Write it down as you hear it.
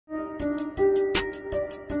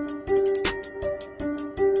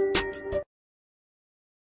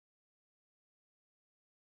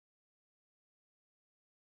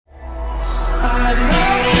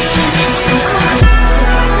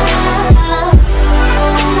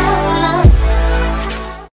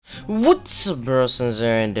What's up, bros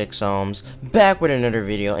and Dick Psalms, back with another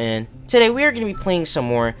video, and today we are going to be playing some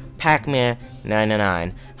more Pac-Man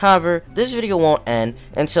 99. However, this video won't end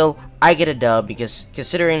until I get a dub, because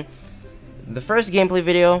considering the first gameplay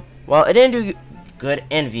video, while it didn't do good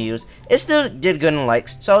in views, it still did good in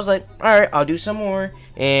likes, so I was like, alright, I'll do some more,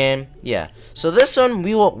 and yeah. So this one,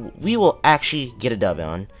 we will actually get a dub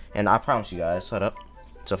on, and I promise you guys. Hold up.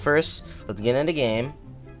 So first, let's get into the game.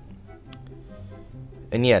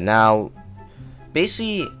 And yeah, now,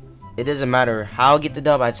 basically, it doesn't matter how I get the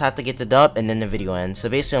dub, I just have to get the dub, and then the video ends. So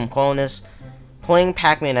basically, I'm calling this playing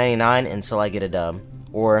Pac-Man 99 until I get a dub.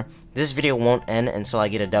 Or, this video won't end until I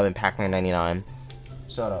get a dub in Pac-Man 99.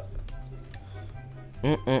 So,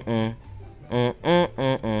 yeah,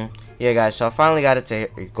 guys, so I finally got it to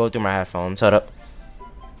go through my headphones. Hold up.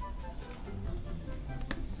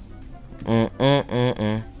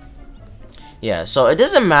 Yeah, so it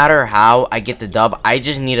doesn't matter how I get the dub, I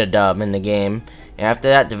just need a dub in the game. And after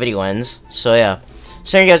that, the video ends. So yeah.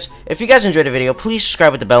 So guys, if you guys enjoyed the video, please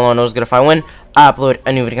subscribe with the bell on. Those good if I win, I upload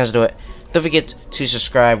a new video. Guys, do it. Don't forget to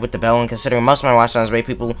subscribe with the bell on, considering most of my watch time is by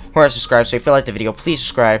people who are subscribed. So if you like the video, please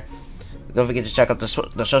subscribe. Don't forget to check out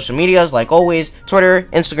the social medias, like always, Twitter,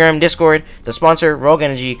 Instagram, Discord, the sponsor, Rogue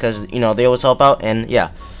Energy, because, you know, they always help out. And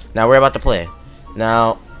yeah, now we're about to play.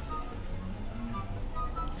 Now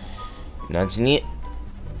I just need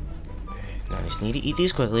to eat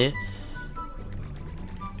these quickly.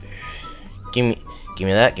 Give me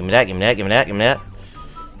that, give me that, give me that, give me that, give me that.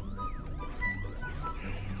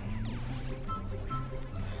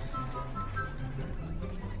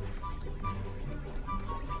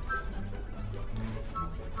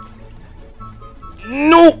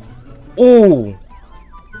 No! Ooh!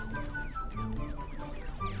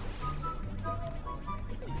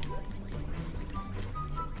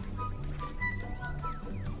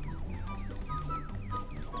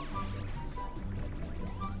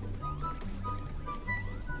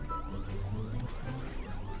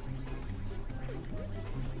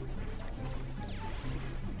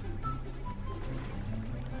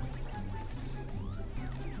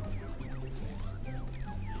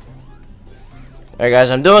 Alright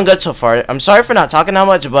guys, I'm doing good so far. I'm sorry for not talking that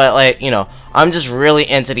much, but like, you know, I'm just really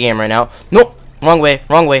into the game right now. Nope! Wrong way,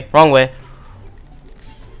 wrong way, wrong way.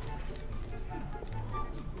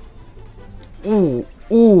 Ooh,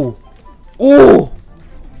 ooh, ooh!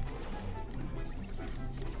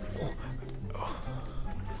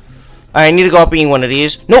 I need to go up and eat one of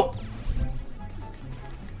these. Nope!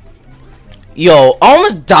 Yo, I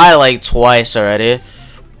almost died like twice already.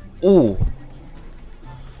 Ooh.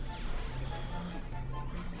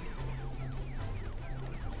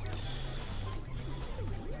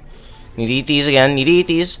 Need to eat these again. Need to eat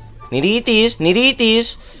these. Need to eat these. Need to eat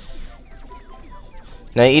these.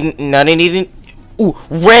 Not eating. Ooh,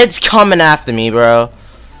 red's coming after me, bro.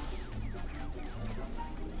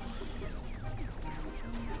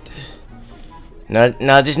 No,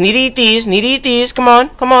 just need to eat these. Need to eat these. Come on,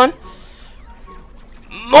 come on.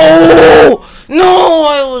 No, no,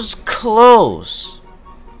 I was close.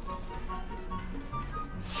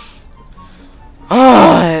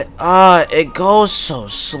 It goes so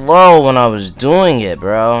slow when I was doing it,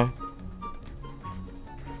 bro.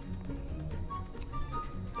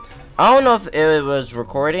 I don't know if it was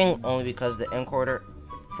recording, only because the encoder,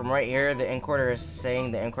 from right here, the encoder is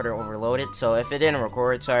saying the encoder overloaded. So if it didn't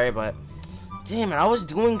record, sorry, but damn it, I was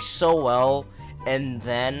doing so well, and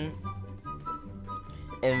then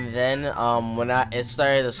when it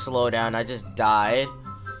started to slow down, I just died.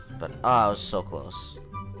 But I was so close.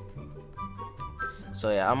 So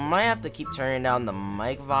yeah, I might have to keep turning down the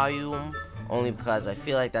mic volume, only because I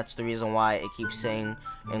feel like that's the reason why it keeps saying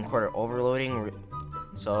encoder overloading.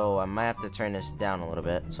 So I might have to turn this down a little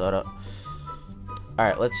bit. So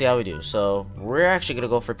alright, let's see how we do. So we're actually gonna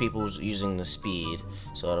go for people who's using the speed.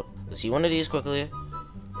 So let's see one of these quickly.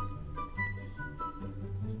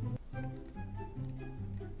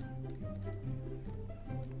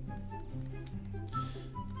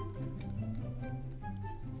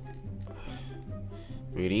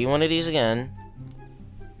 We're gonna eat one of these again.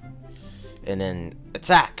 And then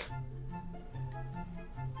attack.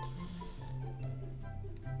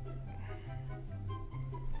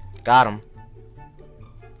 Got him.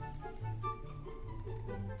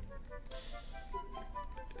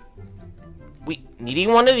 We need to eat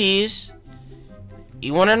one of these.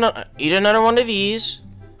 Eat another one of these.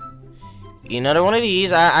 Eat another one of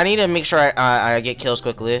these. I need to make sure I get kills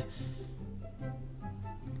quickly.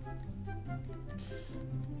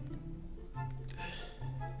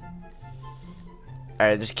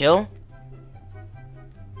 Alright, this kill.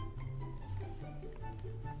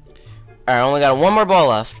 Alright, I only got one more ball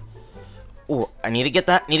left. Ooh, I need to get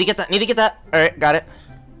that. Need to get that. Need to get that. All right, got it.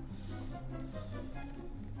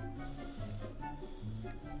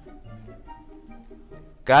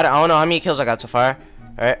 Got it. I don't know how many kills I got so far.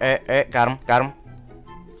 All right, all right, all right. Got him. Got him.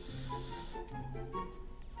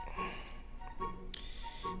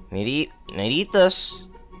 Need to eat. Need to eat this.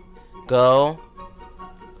 Go.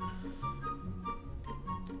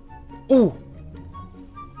 Ooh.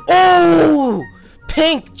 Oh!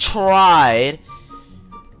 Pink tried.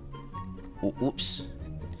 Ooh, oops.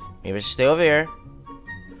 Maybe I should stay over here.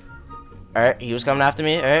 Alright, he was coming after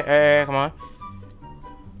me. Alright, alright, come on.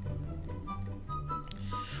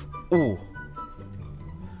 Ooh.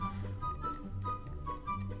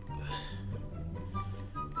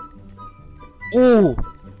 Ooh.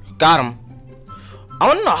 Got him. I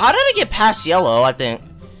want to know, how did I get past yellow, I think?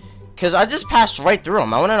 Because I just passed right through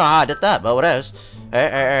him. I want to know how I did that, but whatever.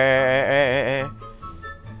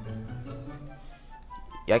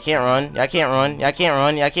 Y'all can't run. Y'all can't run. Y'all can't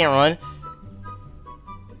run. Y'all can't run.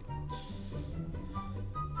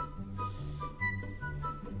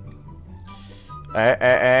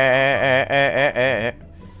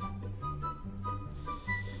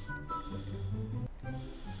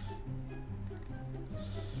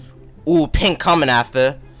 Ooh, pink coming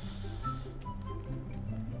after.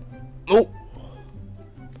 Ooh.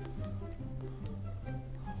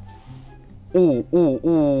 Ooh, ooh,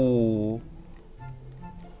 ooh.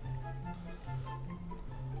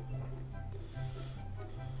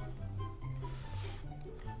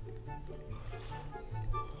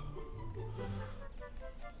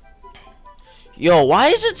 Yo, why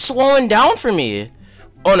is it slowing down for me?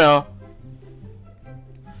 Oh no.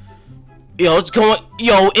 Yo, it's going.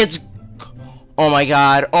 Yo, it's. Oh my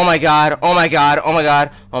god. Oh my god. Oh my god. Oh my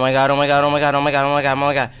god. Oh my god. Oh my god. Oh my god. Oh my god. Oh my god. Oh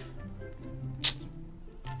my god.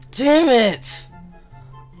 Damn it.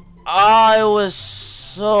 I was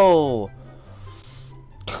so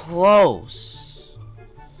close.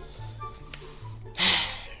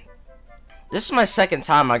 This is my second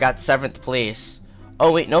time I got 7th place.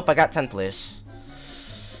 Oh wait, nope, I got 10th place.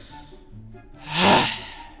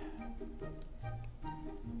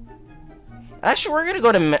 Actually, we're gonna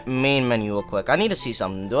go to main menu real quick. I need to see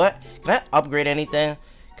something. Do it. Can I upgrade anything?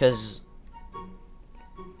 Cause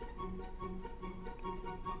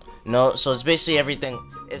no. So it's basically everything.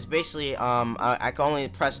 It's basically I can only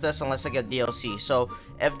press this unless I get DLC. So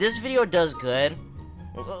if this video does good,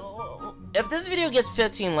 if this video gets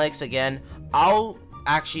 15 likes again, I'll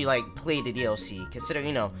actually like play the DLC. Consider,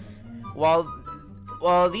 you know, while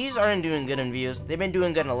these aren't doing good in views, they've been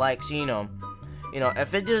doing good in likes. So, you know,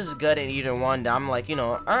 if it does good in either one, I'm like, you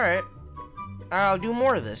know, all right, I'll do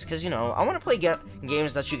more of this, cause you know I want to play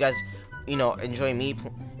games that you guys, you know, enjoy me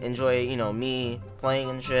playing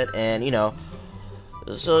and shit, and you know.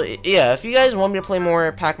 So yeah, if you guys want me to play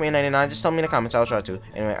more Pac-Man 99, just tell me in the comments. I'll try to.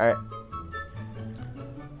 Anyway, all right.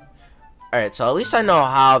 Alright, so at least I know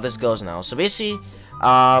how this goes now. So basically,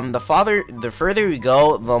 the further we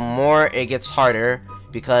go, the more it gets harder,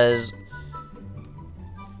 because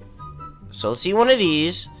so let's see one of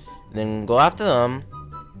these, then go after them.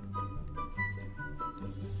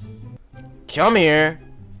 Come here.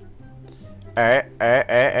 Alright, alright,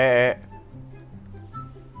 alright, alright.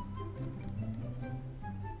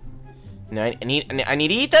 Now I need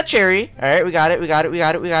to eat that cherry. Alright, we got it, we got it, we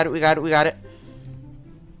got it, we got it, we got it, we got it.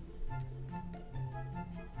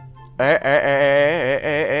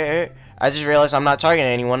 I just realized I'm not targeting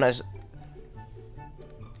anyone.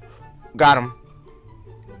 Got him.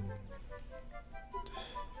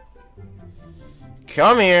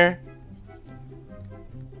 Come here.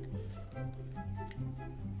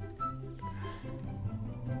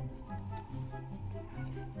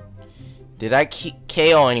 Did I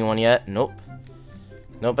KO anyone yet? Nope.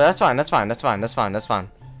 Nope, but that's fine. That's fine. That's fine. That's fine. That's fine.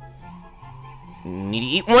 Need to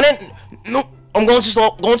eat one in. Nope. I'm going too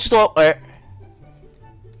slow. Going too slow. Alright.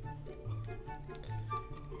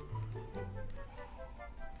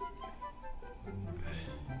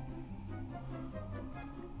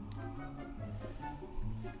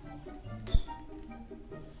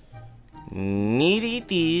 Need to eat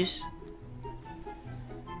these.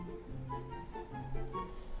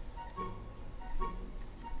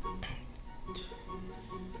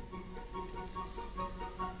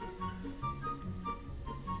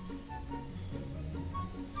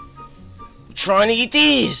 Trying to eat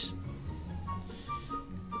these.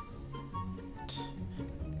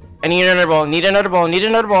 I need another ball. Need another ball. Need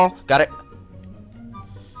another ball. Got it.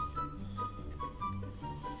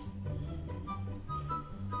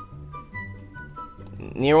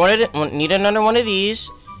 Need another one of these.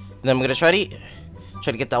 Then I'm gonna try to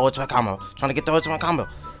get the ultimate combo. Trying to get the ultimate combo.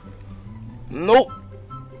 Nope.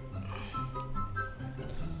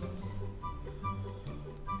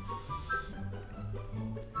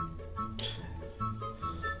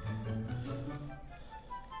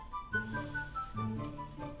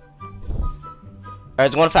 Alright,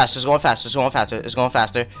 it's going faster, it's going faster, it's going faster, it's going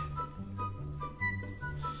faster.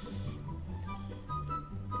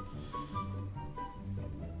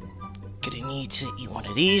 Gonna need to eat one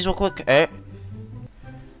of these real quick. Alright.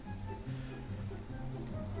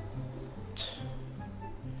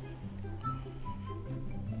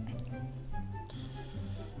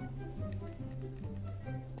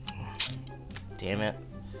 Damn it.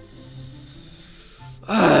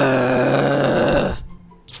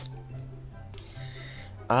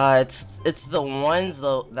 It's the ones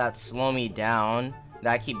though that slow me down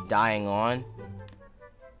that I keep dying on.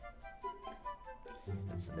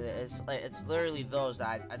 It's literally those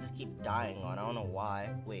that I just keep dying on. I don't know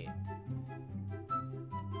why. Wait.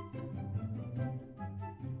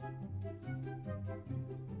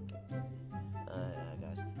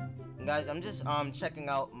 Guys, I'm just checking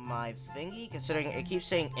out my thingy, considering it keeps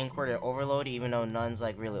saying encoder overload, even though none's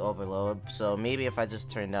like really overload. So maybe if I just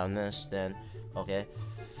turn down this, then okay.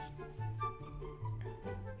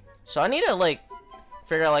 So I need to like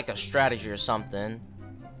figure out like a strategy or something.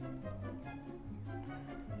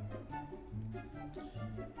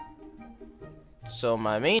 So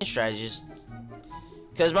my main strategy is,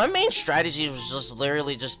 because my main strategy was just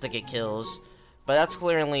literally just to get kills, but that's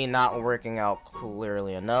clearly not working out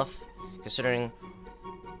clearly enough. Considering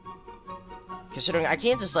I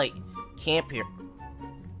can't just like camp here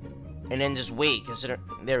and then just wait.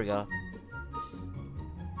 There we go.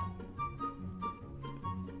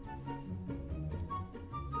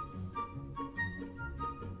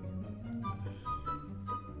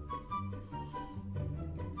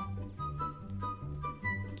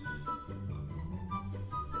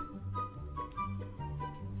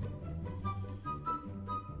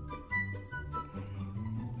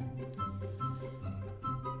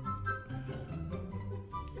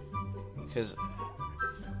 Cause,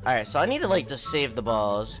 alright, so I need to like just save the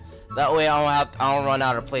balls. That way I don't run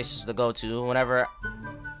out of places to go to whenever.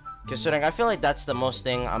 Considering I feel like that's the most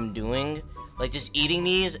thing I'm doing, like just eating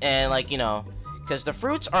these and like, you know, cause the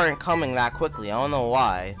fruits aren't coming that quickly. I don't know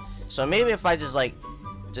why. So maybe if I just like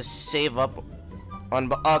save up on.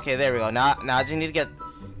 Okay, there we go. Now I just need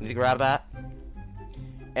to grab that.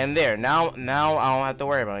 And there. Now I don't have to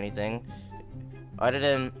worry about anything other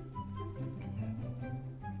than.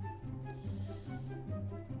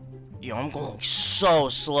 Yo, I'm going so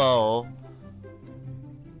slow.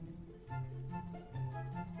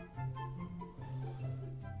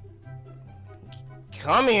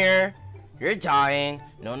 Come here. You're dying.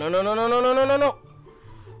 No, no, no, no, no, no, no, no, no, no.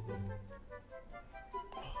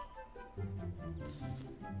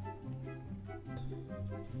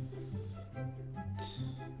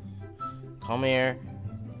 Come here.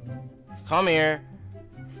 Come here.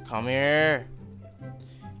 Come here.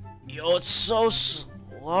 Yo, it's so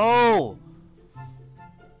slow.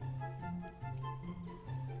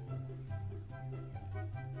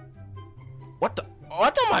 What the? Oh,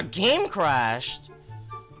 I thought my game crashed.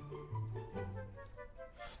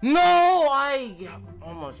 No, I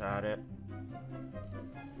almost had it.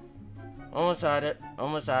 Almost had it.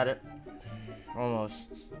 Almost had it.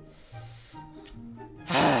 Almost.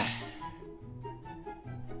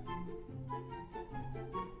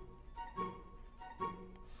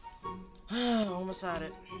 Almost had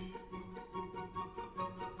it.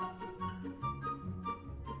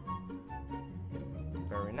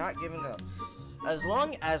 But we're not giving up. As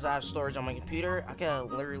long as I have storage on my computer, I can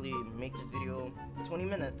literally make this video 20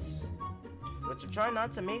 minutes. Which I'm trying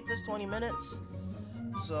not to make this 20 minutes.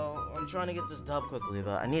 So I'm trying to get this dub quickly,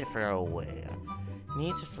 but I need to figure out a way.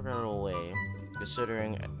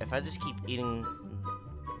 Considering if I just keep eating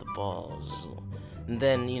the balls,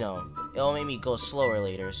 then, you know, it'll make me go slower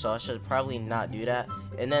later. So I should probably not do that.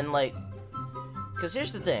 And then, like, because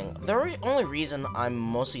here's the thing. The only reason I'm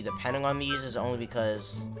mostly depending on these is only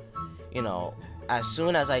because, you know, as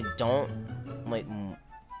soon as I don't, like,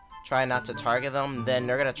 try not to target them, then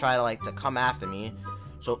they're gonna try to, like, to come after me.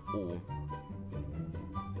 So, ooh.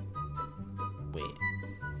 Wait.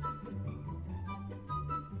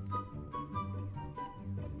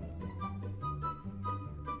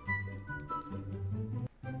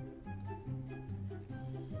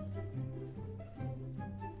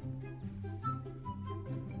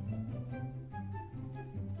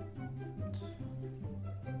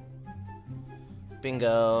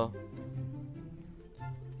 Bingo.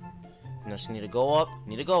 Now just need to go up.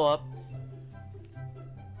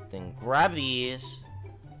 Then grab these.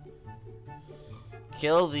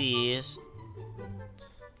 Kill these.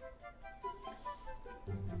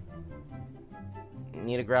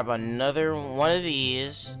 Need to grab another one of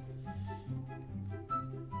these.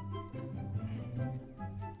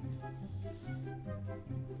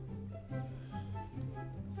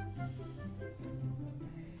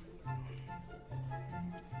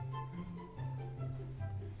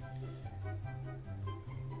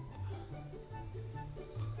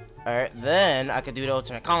 Alright, then I could do the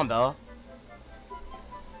ultimate combo.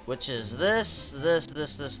 Which is this.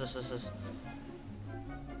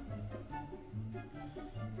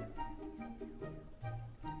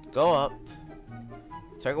 Go up.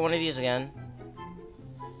 Target one of these again.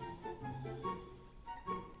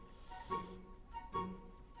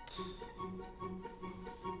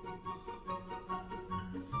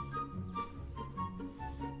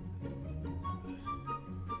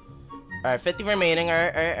 Alright, 50 remaining.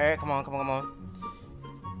 Alright. Come on.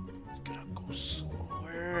 It's gonna go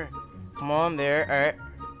slower. Come on, there.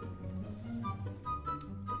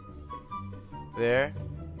 Alright.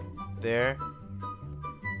 There.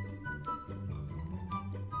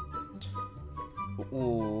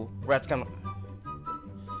 Ooh, Red's coming.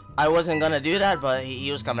 I wasn't gonna do that, but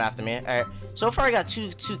he was coming after me. Alright. So far I got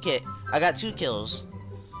two kills. I got 2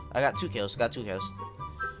 kills.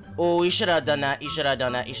 Oh, you should have done that.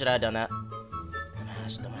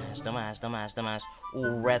 Dumbass.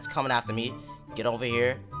 Ooh, Red's coming after me. Get over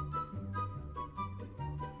here.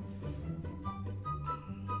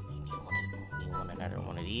 Need another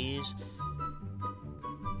one of these.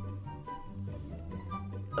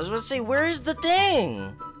 I was about to say, where is the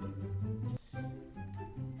thing?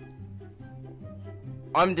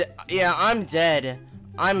 I'm dead. Yeah, I'm dead.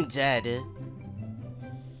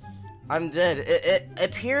 It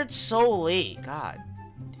appeared so late. God.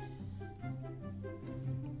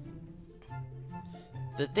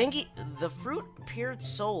 The fruit appeared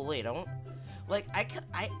so late.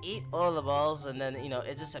 I ate all the balls and then, you know,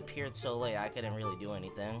 it just appeared so late. I couldn't really do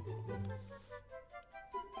anything.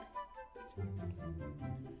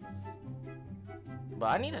 But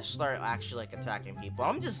I need to start actually like attacking people.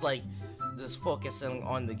 I'm just focusing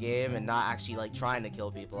on the game and not actually like trying to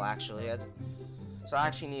kill people actually. So I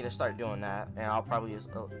actually need to start doing that, and I'll probably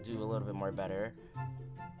do a little bit more better.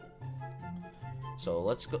 So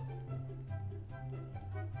let's go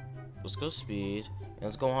speed, and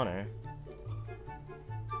let's go Hunter.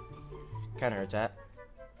 Kinda hurts that.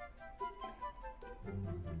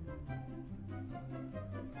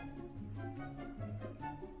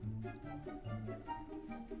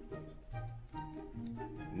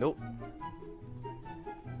 Nope.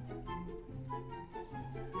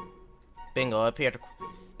 Bingo, up here.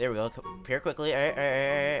 There we go. Up here quickly.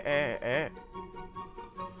 Alright.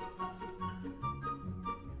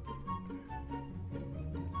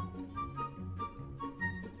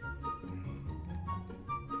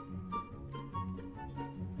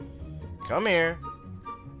 Come here.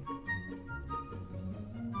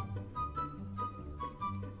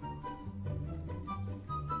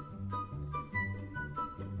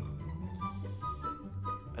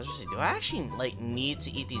 I was gonna say, do I actually like need to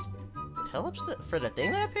eat these pillops for the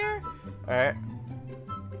thing up here? Alright.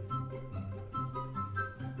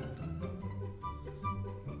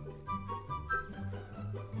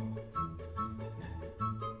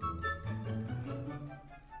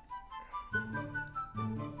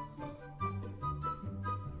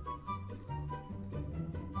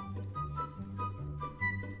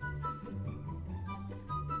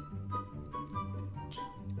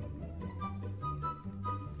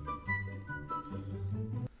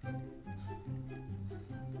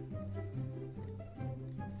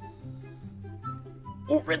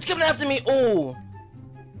 Oh, Red's coming after me! Oh!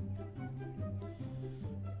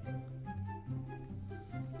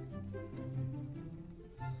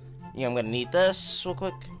 Yeah, I'm gonna need this real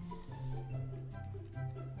quick.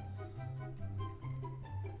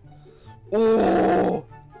 Oh!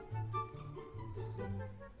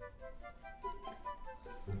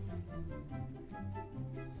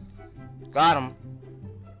 Got him.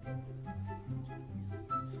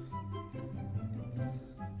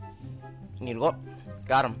 Need to go up.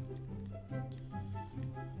 Got him.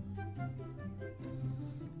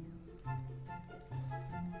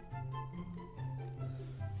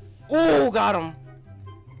 Ooh, got him.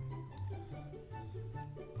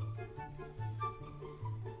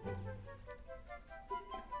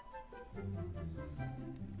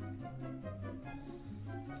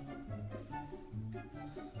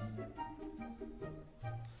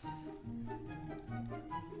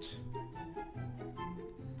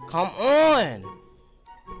 Come on.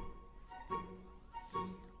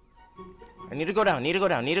 I need to go down.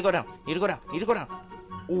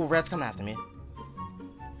 Ooh, Red's coming after me.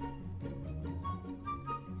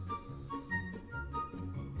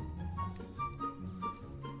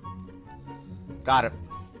 Got it.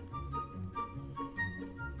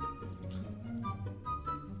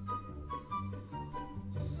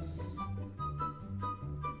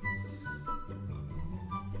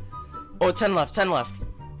 Oh, 10 left.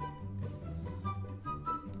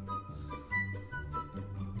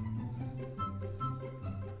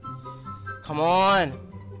 Come on.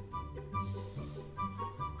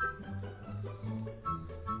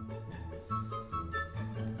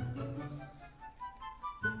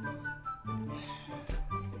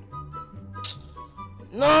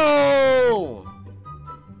 No!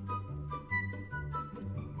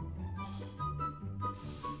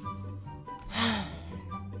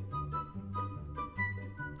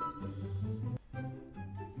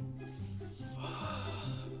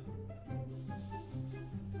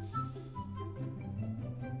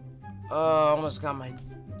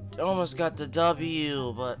 Almost got the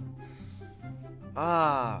W, but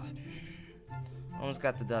almost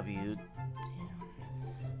got the W.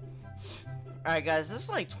 Alright guys, this is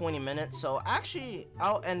like 20 minutes, so actually,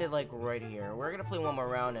 I'll end it like right here. We're gonna play one more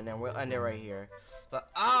round and then we'll end it right here. But,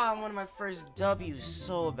 I wanted my first W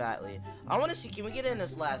so badly. I wanna see, can we get in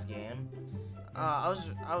this last game? I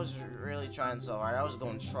was really trying so hard. I was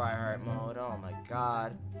going try hard mode, oh my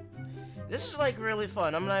god. This is like really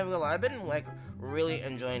fun, I'm not even gonna lie. I've been like really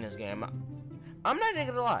enjoying this game. I'm not even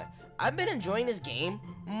gonna lie. I've been enjoying this game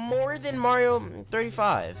more than Mario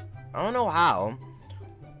 35. I don't know how.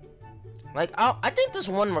 Like, I think this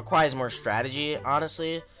one requires more strategy,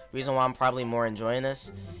 honestly. Reason why I'm probably more enjoying this.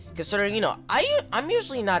 Considering, you know, I'm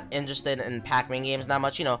usually not interested in Pac-Man games that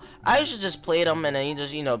much, you know. I usually just play them and then you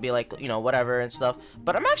just, you know, be like, you know, whatever and stuff.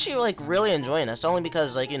 But I'm actually, like, really enjoying this. Only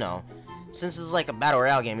because, like, you know, since this is like a Battle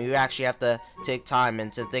Royale game, you actually have to take time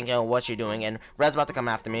into thinking of what you're doing. And Red's about to come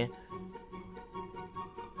after me.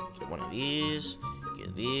 Get one of these.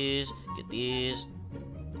 Get these. Get these.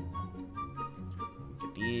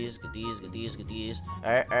 Get these.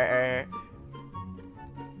 Alright.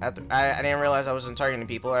 I didn't realize I wasn't targeting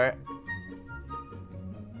people, alright.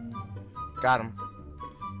 Got him.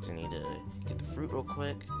 Just need to get the fruit real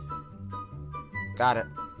quick. Got it.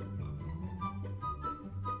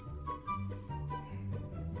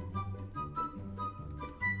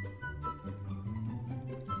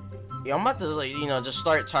 Yeah, I'm about to, like, you know, just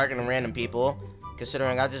start targeting random people.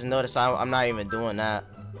 Considering I just noticed I'm not even doing that.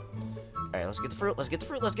 Alright, let's get the fruit, let's get the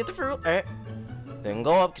fruit. Alright. Then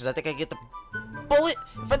go up, because I think I get the bullet.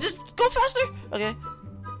 If I just go faster. Okay.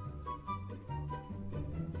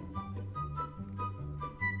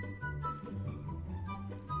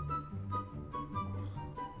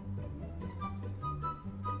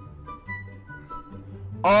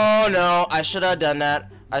 Oh no, I should have done that.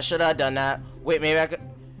 Wait, maybe I could.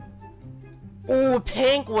 Oh,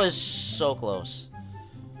 pink was so close.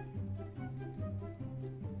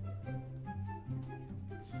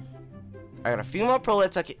 I got a few more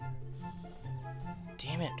prolets.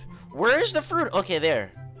 Damn it. Where is the fruit? Okay,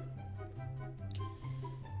 there.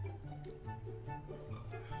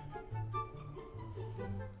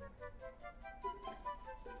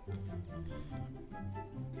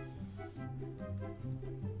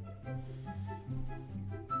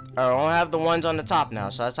 I don't have the ones on the top now,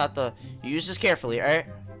 so let's have to use this carefully, alright?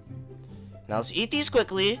 Now let's eat these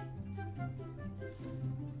quickly.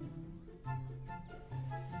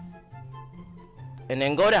 And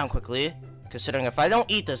then go down quickly. Considering if I don't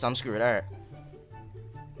eat this, I'm screwed. Alright.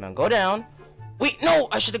 Now go down. Wait, no!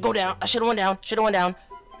 I should have go down. I should have went down.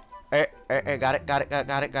 Alright. Got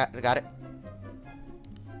it.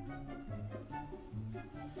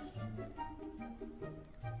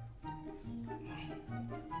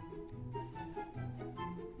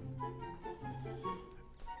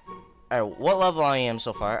 Alright, what level I am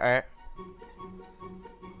so far? Alright.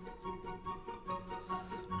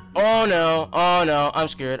 Oh no, I'm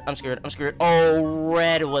screwed. Oh,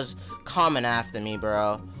 Red was coming after me,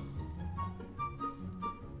 bro.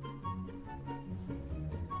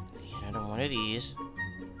 Get another one of these.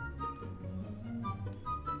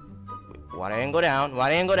 Wait, why didn't go down?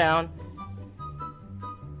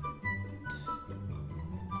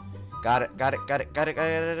 Got it.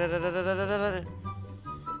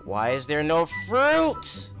 Why is there no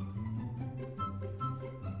fruit?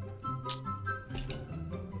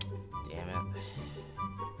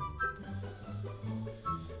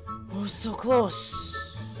 Oh, so close.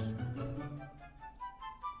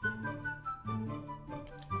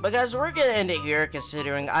 But guys, we're gonna end it here,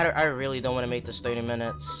 considering I really don't want to make this 30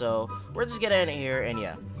 minutes, so we're just gonna end it here, and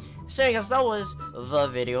yeah. So guys, that was the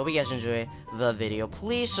video. Hope you guys enjoy the video.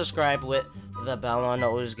 Please subscribe with the bell on,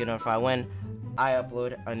 always get notified when I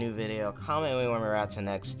upload a new video. Comment when we're at to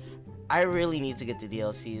next. I really need to get the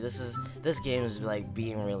DLC. This game is like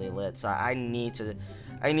being really lit, so I need to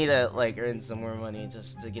like earn some more money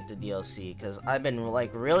just to get the DLC, because I've been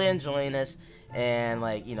like really enjoying this, and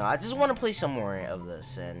like, you know, I just want to play some more of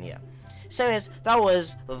this, and yeah. So anyways, that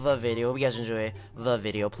was the video. Hope you guys enjoy the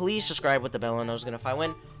video. Please subscribe with the bell on, I was gonna find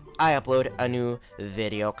when I upload a new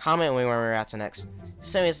video. Comment where we're at next.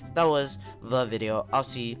 So anyways, that was the video. I'll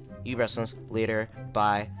see you wrestlers later.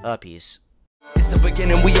 Bye. Peace. It's the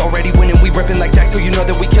beginning, we already winning, we ripping like Jack, so you know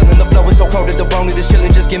that we killing. The flow is so cold at the bone, it is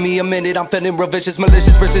chilling. Just give me a minute, I'm feeling revisions,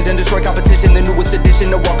 malicious, precision, destroy competition. The newest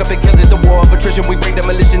edition, the walk up and kill is the war of attrition. We bring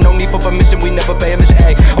demolition, no need for permission, we never pay a mission.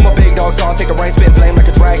 Hey, I'm a big dog, so I'll take the reins, spitting flame like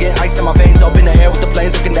a dragon. Ice in my veins, up in the air with the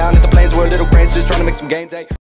planes, looking down at the planes. We're little brains, just trying to make some gains. Hey.